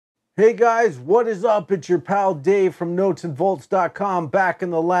Hey guys, what is up? It's your pal Dave from notesandvolts.com back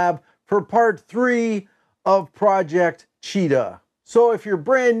in the lab for part 3 of Project Cheetah. So if you're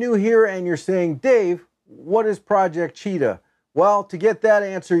brand new here and you're saying, Dave, what is Project Cheetah? Well, to get that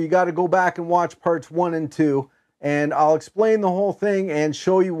answer, you got to go back and watch parts 1 and 2, and I'll explain the whole thing and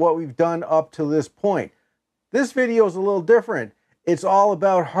show you what we've done up to this point. This video is a little different. It's all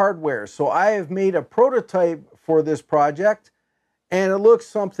about hardware. So I have made a prototype for this project, and it looks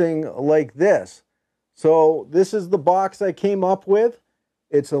something like this. So this is the box I came up with.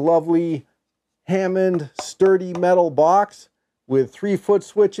 It's a lovely Hammond sturdy metal box with 3 foot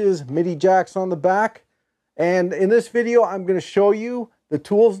switches, MIDI jacks on the back. And in this video, I'm going to show you the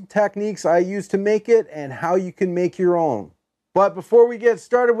tools and techniques I use to make it and how you can make your own. But before we get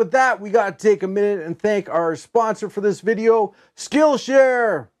started with that, we got to take a minute and thank our sponsor for this video,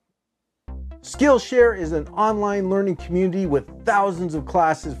 Skillshare. Skillshare is an online learning community with thousands of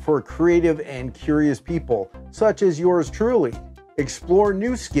classes for creative and curious people, such as yours truly. Explore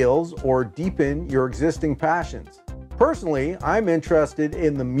new skills or deepen your existing passions. Personally, I'm interested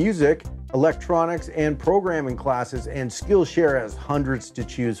in the music, electronics, and programming classes, and Skillshare has hundreds to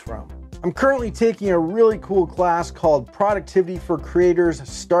choose from. I'm currently taking a really cool class called Productivity for Creators,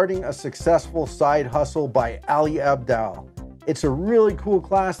 Starting a Successful Side Hustle by Ali Abdaal. It's a really cool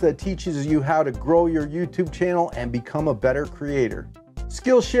class that teaches you how to grow your YouTube channel and become a better creator.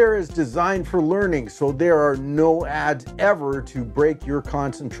 Skillshare is designed for learning, so there are no ads ever to break your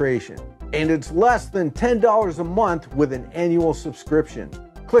concentration. And it's less than $10 a month with an annual subscription.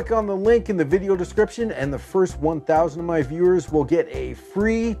 Click on the link in the video description and the first 1,000 of my viewers will get a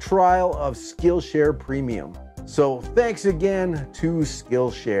free trial of Skillshare Premium. So thanks again to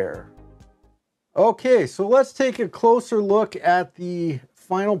Skillshare. Okay, so let's take a closer look at the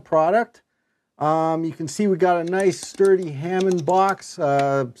final product. You can see we got a nice sturdy Hammond box,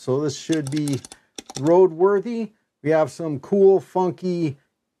 so this should be roadworthy. We have some cool, funky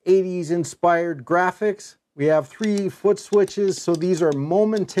 80s inspired graphics. We have 3 foot switches, so these are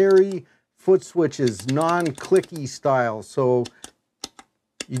momentary foot switches, non-clicky style. So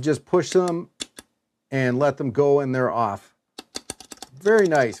you just push them and let them go and they're off. Very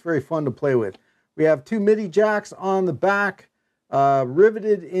nice, very fun to play with. We have 2 MIDI jacks on the back,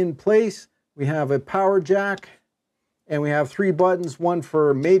 riveted in place. We have a power jack, and we have 3 buttons, one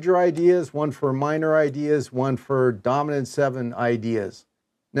for major ideas, one for minor ideas, one for dominant 7 ideas.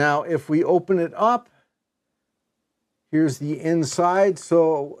 Now, if we open it up, here's the inside.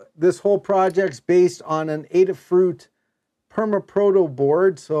 So this whole project's based on an Adafruit Perma-Proto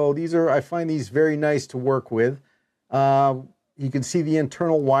board. So these are, I find these very nice to work with. You can see the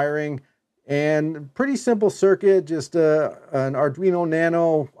internal wiring. And pretty simple circuit, just an Arduino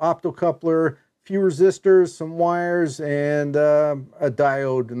Nano optocoupler, few resistors, some wires, and a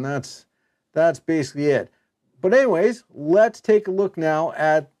diode, and that's basically it. But anyways, let's take a look now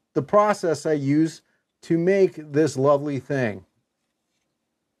at the process I use to make this lovely thing.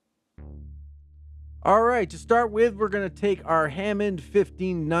 All right, to start with, we're going to take our Hammond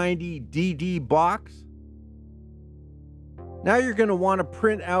 1590 DD box. Now you're going to want to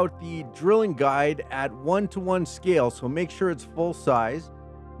print out the drilling guide at 1:1 scale, so make sure it's full size.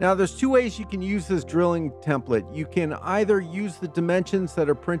 Now there's 2 ways you can use this drilling template. You can either use the dimensions that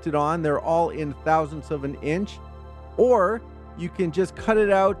are printed on, they're all in thousandths of an inch, or you can just cut it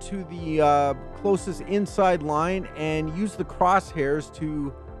out to the closest inside line and use the crosshairs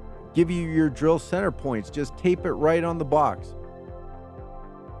to give you your drill center points. Just tape it right on the box.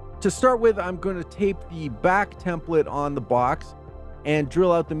 To start with, I'm going to tape the back template on the box and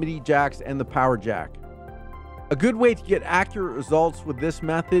drill out the MIDI jacks and the power jack. A good way to get accurate results with this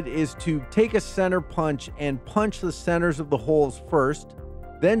method is to take a center punch and punch the centers of the holes first,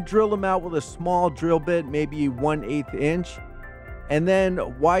 then drill them out with a small drill bit, maybe 1/8 inch, and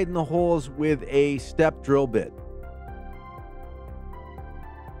then widen the holes with a step drill bit.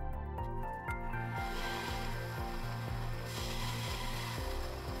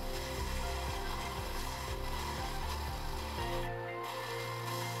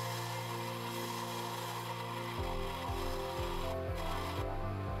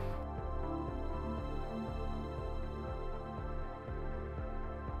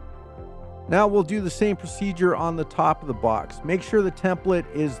 Now we'll do the same procedure on the top of the box. Make sure the template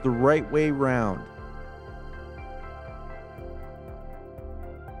is the right way round.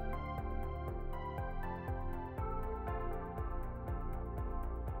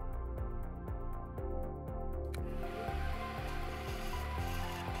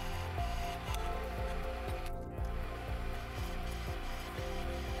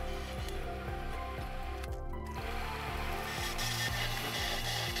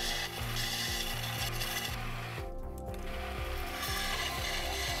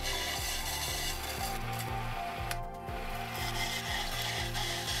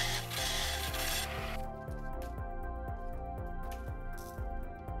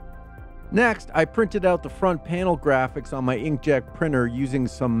 Next, I printed out the front panel graphics on my inkjet printer using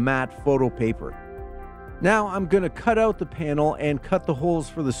some matte photo paper. Now I'm going to cut out the panel and cut the holes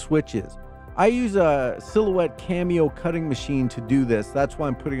for the switches. I use a Silhouette Cameo cutting machine to do this. That's why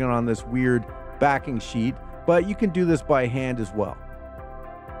I'm putting it on this weird backing sheet, but you can do this by hand as well.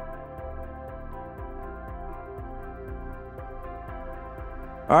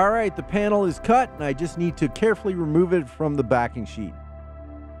 All right, the panel is cut and I just need to carefully remove it from the backing sheet.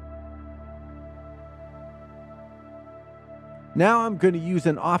 Now I'm going to use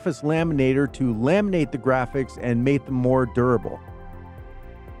an office laminator to laminate the graphics and make them more durable.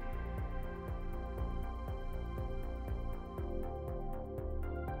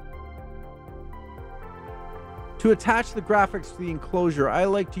 To attach the graphics to the enclosure, I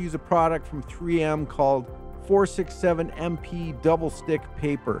like to use a product from 3M called 467MP double stick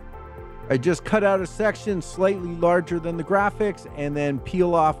paper. I just cut out a section slightly larger than the graphics and then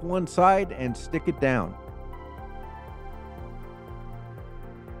peel off one side and stick it down.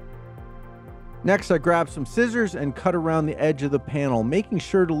 Next, I grab some scissors and cut around the edge of the panel, making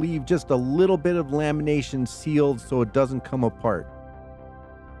sure to leave just a little bit of lamination sealed so it doesn't come apart.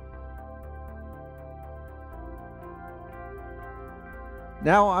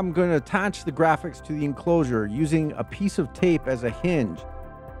 Now I'm going to attach the graphics to the enclosure using a piece of tape as a hinge.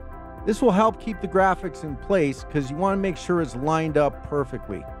 This will help keep the graphics in place because you want to make sure it's lined up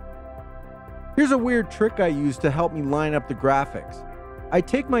perfectly. Here's a weird trick I use to help me line up the graphics. I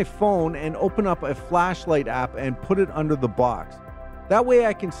take my phone and open up a flashlight app and put it under the box. That way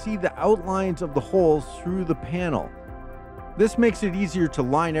I can see the outlines of the holes through the panel. This makes it easier to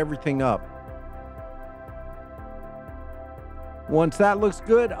line everything up. Once that looks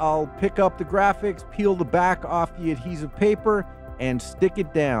good, I'll pick up the graphics, peel the back off the adhesive paper, and stick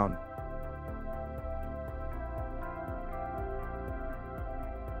it down.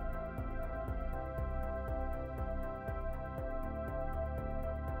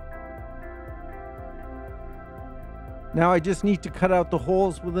 Now I just need to cut out the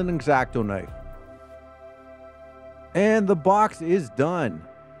holes with an X-Acto knife. And the box is done.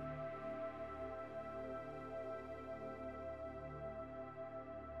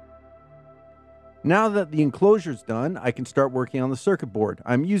 Now that the enclosure's done, I can start working on the circuit board.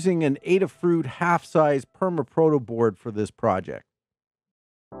 I'm using an Adafruit half-size Perma-Proto board for this project.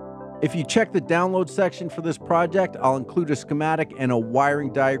 If you check the download section for this project, I'll include a schematic and a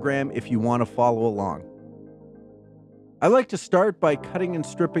wiring diagram if you want to follow along. I like to start by cutting and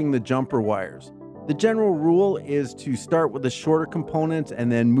stripping the jumper wires. The general rule is to start with the shorter components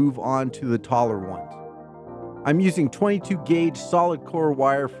and then move on to the taller ones. I'm using 22 gauge solid core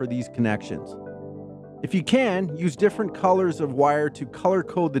wire for these connections. If you can, use different colors of wire to color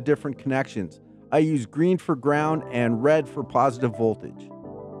code the different connections. I use green for ground and red for positive voltage.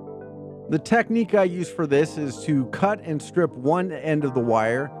 The technique I use for this is to cut and strip one end of the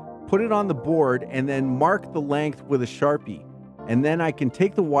wire, put it on the board, and then mark the length with a Sharpie. And then I can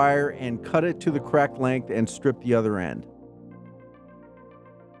take the wire and cut it to the correct length and strip the other end.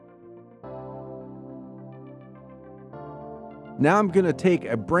 Now I'm going to take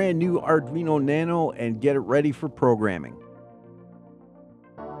a brand new Arduino Nano and get it ready for programming.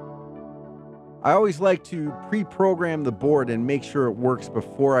 I always like to pre-program the board and make sure it works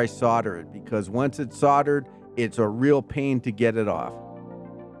before I solder it, because once it's soldered, it's a real pain to get it off.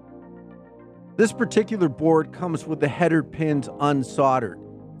 This particular board comes with the header pins unsoldered,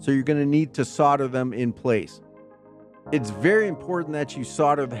 so you're going to need to solder them in place. It's very important that you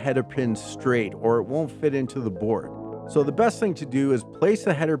solder the header pins straight or it won't fit into the board. So the best thing to do is place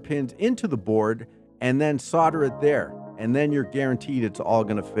the header pins into the board and then solder it there, and then you're guaranteed it's all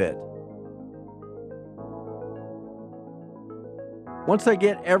going to fit. Once I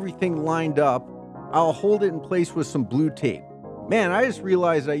get everything lined up, I'll hold it in place with some blue tape. Man, I just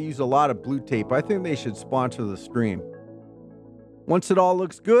realized I use a lot of blue tape. I think they should sponsor the stream. Once it all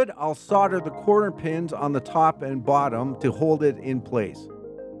looks good, I'll solder the corner pins on the top and bottom to hold it in place.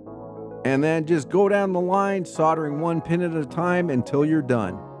 And then just go down the line, soldering one pin at a time until you're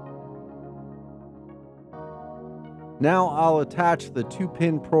done. Now I'll attach the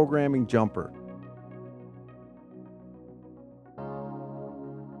 2-pin programming jumper.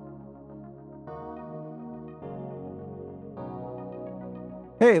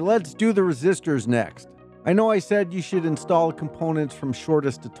 Hey, let's do the resistors next. I know I said you should install components from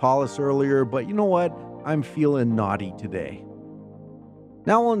shortest to tallest earlier, but you know what? I'm feeling naughty today.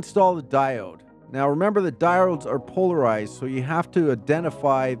 Now we'll install the diode. Now remember the diodes are polarized, so you have to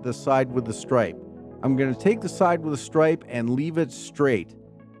identify the side with the stripe. I'm going to take the side with the stripe and leave it straight,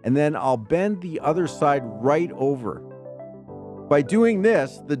 and then I'll bend the other side right over. By doing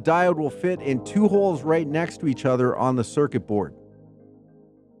this, the diode will fit in 2 holes right next to each other on the circuit board.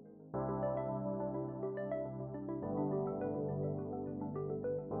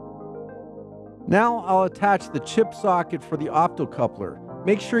 Now I'll attach the chip socket for the optocoupler.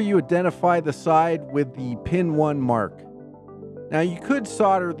 Make sure you identify the side with the pin 1 mark. Now you could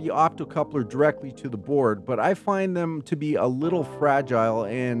solder the optocoupler directly to the board, but I find them to be a little fragile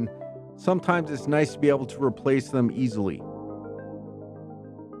and sometimes it's nice to be able to replace them easily.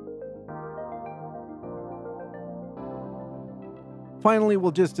 Finally,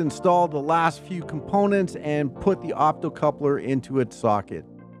 we'll just install the last few components and put the optocoupler into its socket.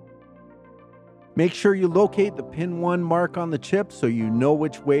 Make sure you locate the pin 1 mark on the chip so you know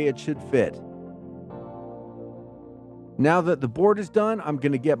which way it should fit. Now that the board is done, I'm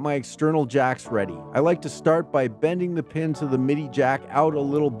going to get my external jacks ready. I like to start by bending the pins of the MIDI jack out a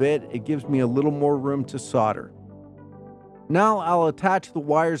little bit. It gives me a little more room to solder. Now I'll attach the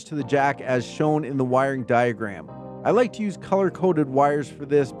wires to the jack as shown in the wiring diagram. I like to use color-coded wires for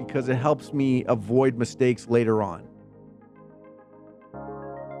this because it helps me avoid mistakes later on.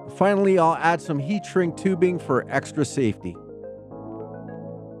 Finally, I'll add some heat shrink tubing for extra safety.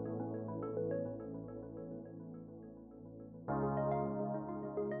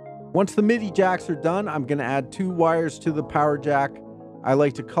 Once the MIDI jacks are done, I'm going to add 2 wires to the power jack. I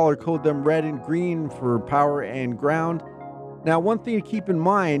like to color code them red and green for power and ground. Now, one thing to keep in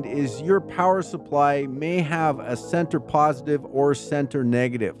mind is your power supply may have a center positive or center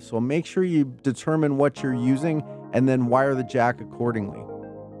negative. So make sure you determine what you're using and then wire the jack accordingly.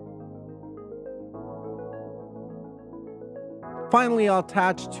 Finally, I'll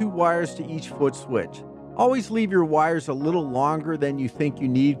attach 2 wires to each foot switch. Always leave your wires a little longer than you think you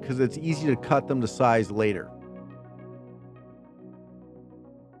need because it's easy to cut them to size later.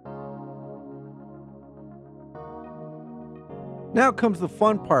 Now comes the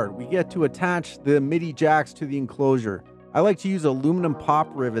fun part. We get to attach the MIDI jacks to the enclosure. I like to use aluminum pop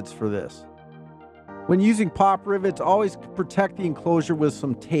rivets for this. When using pop rivets, always protect the enclosure with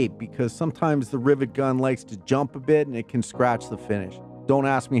some tape because sometimes the rivet gun likes to jump a bit and it can scratch the finish. Don't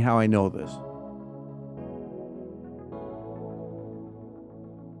ask me how I know this.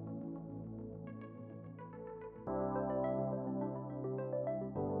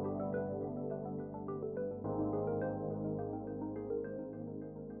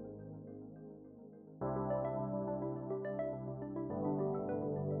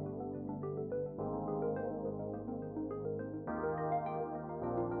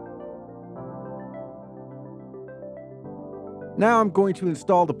 Now I'm going to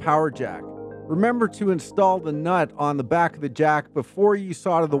install the power jack. Remember to install the nut on the back of the jack before you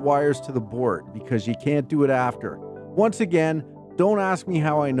solder the wires to the board because you can't do it after. Once again, don't ask me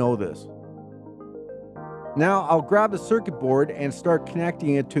how I know this. Now I'll grab the circuit board and start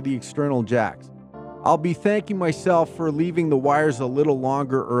connecting it to the external jacks. I'll be thanking myself for leaving the wires a little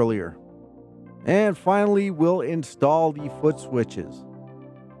longer earlier. And finally, we'll install the foot switches.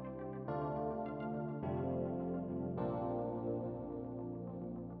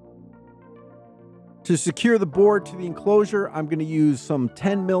 To secure the board to the enclosure, I'm going to use some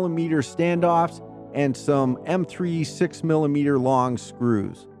 10mm standoffs and some M3 6mm long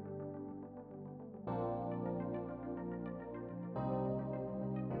screws.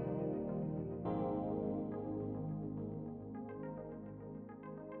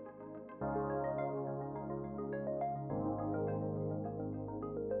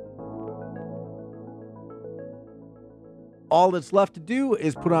 All that's left to do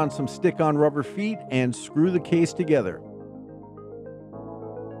is put on some stick-on rubber feet and screw the case together.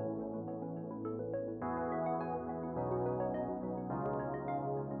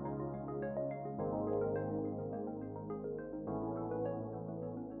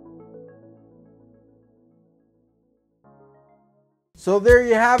 So there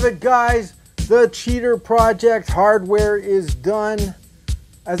you have it, guys. The Cheater Project hardware is done.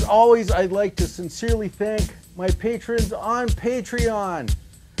 As always, I'd like to sincerely thank my patrons on Patreon.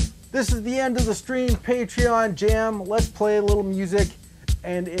 This is the end of the stream Patreon jam. Let's play a little music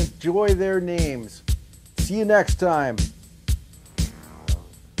and enjoy their names. See you next time.